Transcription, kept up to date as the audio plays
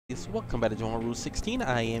Welcome back to Javon Rule 16.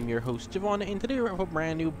 I am your host Javon, and today we have a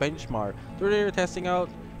brand new benchmark. Today we're testing out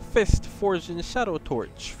Fist Forged in Shadow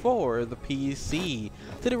Torch for the PC.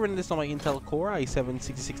 Today we're running this on my Intel Core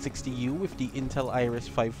i7-6660U with the Intel Iris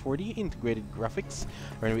 540 integrated graphics,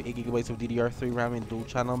 running with 8GB of DDR3 RAM in dual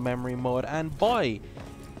channel memory mode, and boy,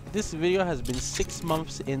 this video has been 6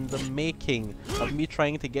 months in the making of me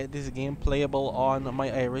trying to get this game playable on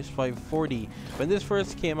my Iris 540. When this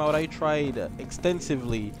first came out, I tried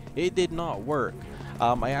extensively. It did not work.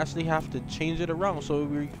 I actually have to change it around. So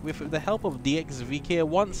with the help of dxvk,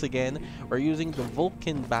 once again, we're using the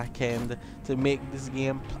Vulkan backend to make this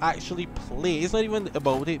game actually play. It's not even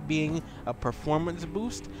about it being a performance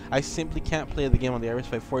boost. I simply can't play the game on the Iris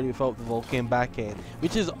 540 without the Vulkan backend,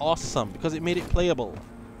 which is awesome because it made it playable.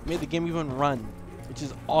 Made the game even run, which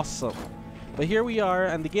is awesome. But here we are,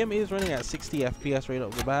 and the game is running at 60 FPS right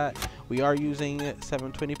off the bat. We are using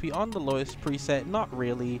 720p on the lowest preset. Not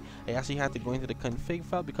really. I actually had to go into the config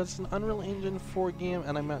file because it's an Unreal Engine 4 game,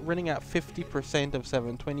 and I'm running at 50% of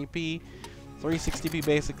 720p, 360p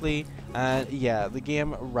basically, and yeah, the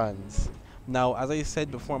game runs. Now, as I said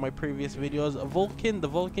before in my previous videos, the Vulkan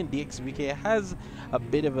dxvk has a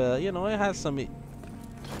bit of a, it has some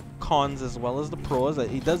cons as well as the pros.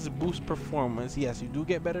 It does boost performance. Yes, you do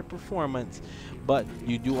get better performance, but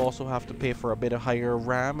you do also have to pay for a bit of higher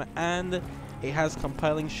RAM, and it has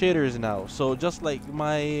compiling shaders now. So just like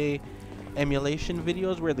my emulation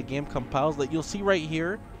videos where the game compiles, like you'll see right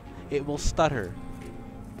here, it will stutter.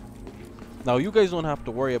 Now you guys don't have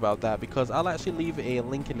to worry about that because I'll actually leave a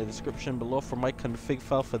link in the description below for my config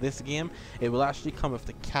file for this game. It will actually come with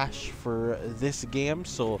the cache for this game,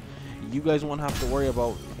 so you guys won't have to worry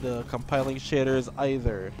about the compiling shaders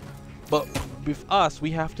either. But with us, we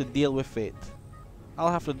have to deal with it.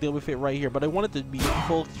 I'll have to deal with it right here, but I wanted to be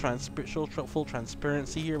full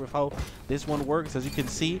transparency here with how this one works. As you can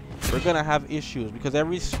see, we're gonna have issues because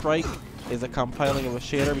every strike is a compiling of a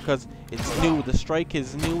shader because it's new. The strike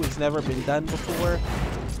is new. It's never been done before.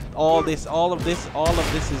 All of this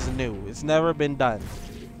is new. It's never been done.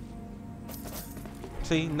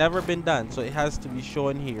 See, never been done, so it has to be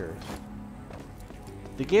shown here.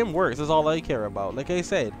 The game works. That's all I care about. Like I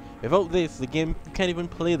said, without this, the game, you can't even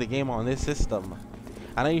play the game on this system.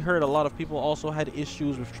 And I heard a lot of people also had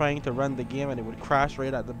issues with trying to run the game and it would crash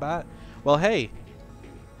right at the bat. Well, hey,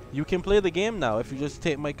 you can play the game now if you just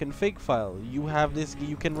take my config file. You have this,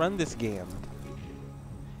 you can run this game.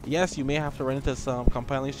 Yes, you may have to run into some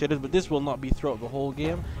compiling shaders, but this will not be throughout the whole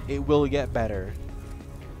game. It will get better.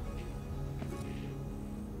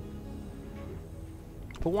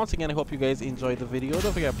 But once again, I hope you guys enjoyed the video.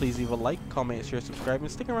 Don't forget, please leave a like, comment, share, subscribe,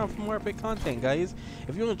 and stick around for more epic content, guys.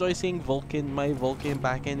 If you enjoy seeing my Vulkan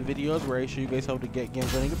backend videos where I show you guys how to get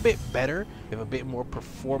games running a bit better, with a bit more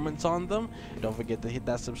performance on them, don't forget to hit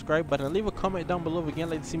that subscribe button and leave a comment down below if you'd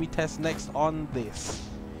like to see me test next on this.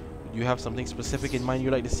 You have something specific in mind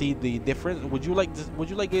you'd like to see the difference? Would you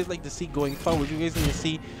guys like to see going forward? Would you guys like to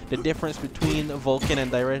see the difference between Vulkan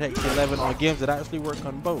and DirectX 11 on games that actually work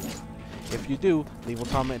on both? If you do, leave a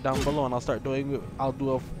comment down below, and I'll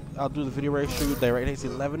do the video where I show you DirectX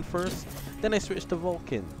 11 first, then I switch to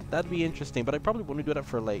Vulkan. That'd be interesting, but I probably wouldn't do that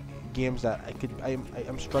for like games that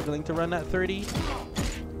I'm struggling to run at 30.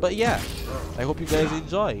 But yeah, I hope you guys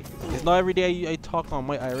enjoy. It's not every day I talk on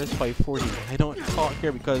my Iris 540. I don't talk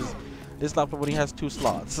here because this laptop only has 2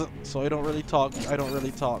 slots, so I don't really talk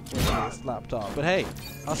on this laptop. But hey,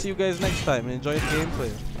 I'll see you guys next time and enjoy the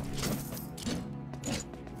gameplay.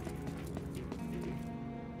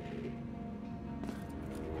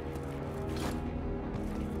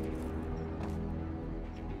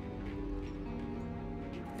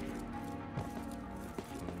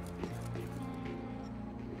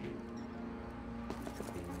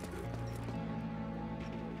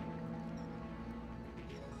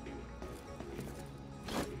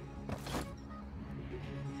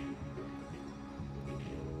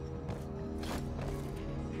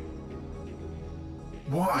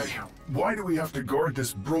 Why do we have to guard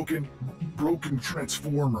this broken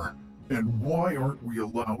transformer? And why aren't we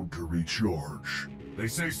allowed to recharge? They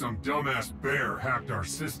say some dumbass bear hacked our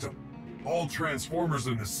system. All transformers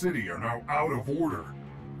in the city are now out of order.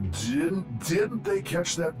 Didn't they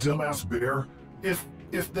catch that dumbass bear?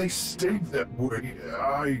 If they stayed that way,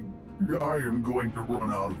 I am going to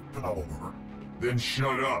run out of power. Then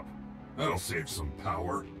shut up. That'll save some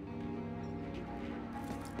power.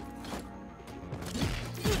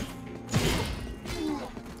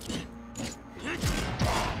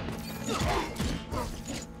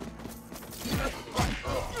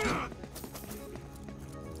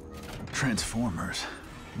 Transformers.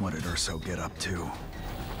 What did Urso get up to?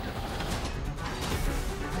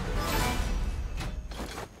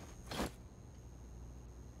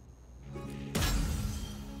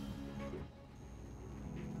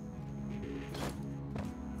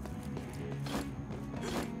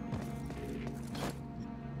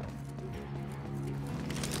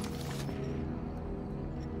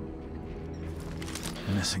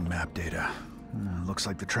 Missing map data. Looks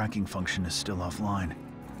like the tracking function is still offline.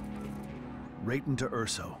 Right into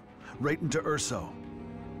Urso. Right into Urso.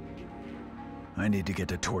 I need to get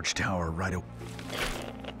to Torch Tower right away.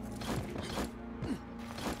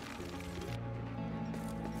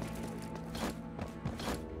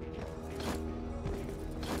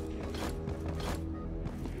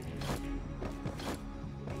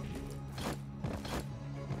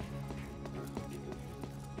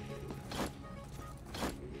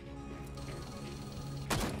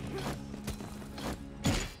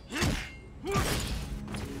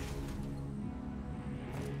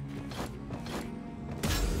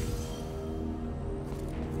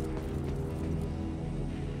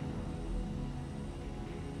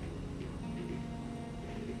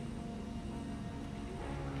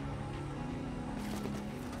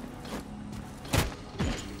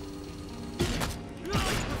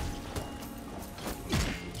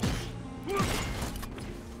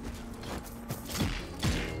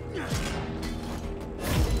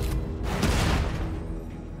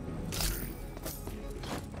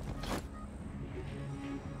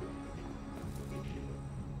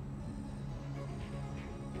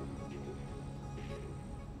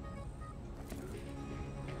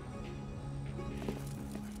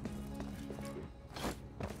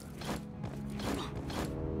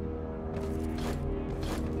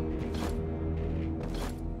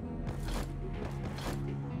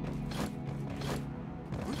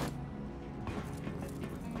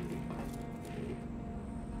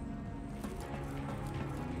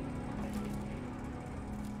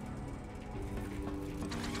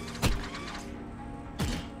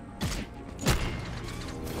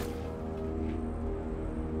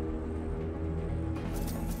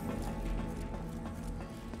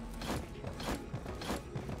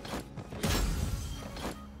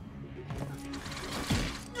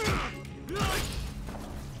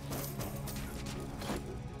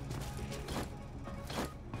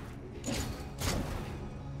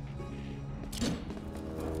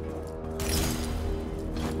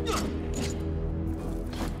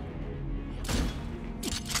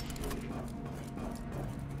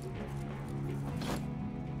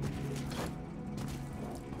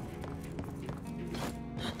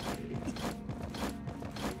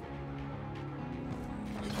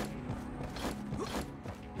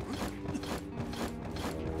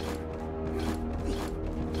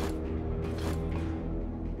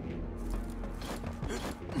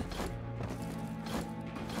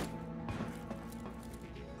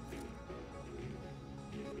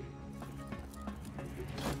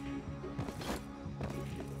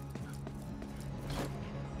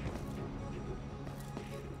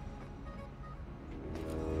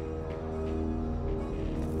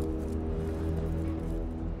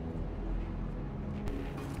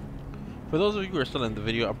 For those of you who are still in the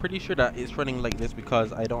video, I'm pretty sure that it's running like this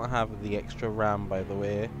because I don't have the extra RAM, by the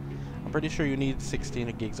way. I'm pretty sure you need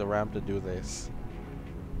 16 gigs of RAM to do this.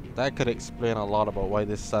 That could explain a lot about why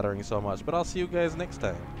this is stuttering so much, but I'll see you guys next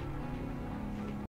time.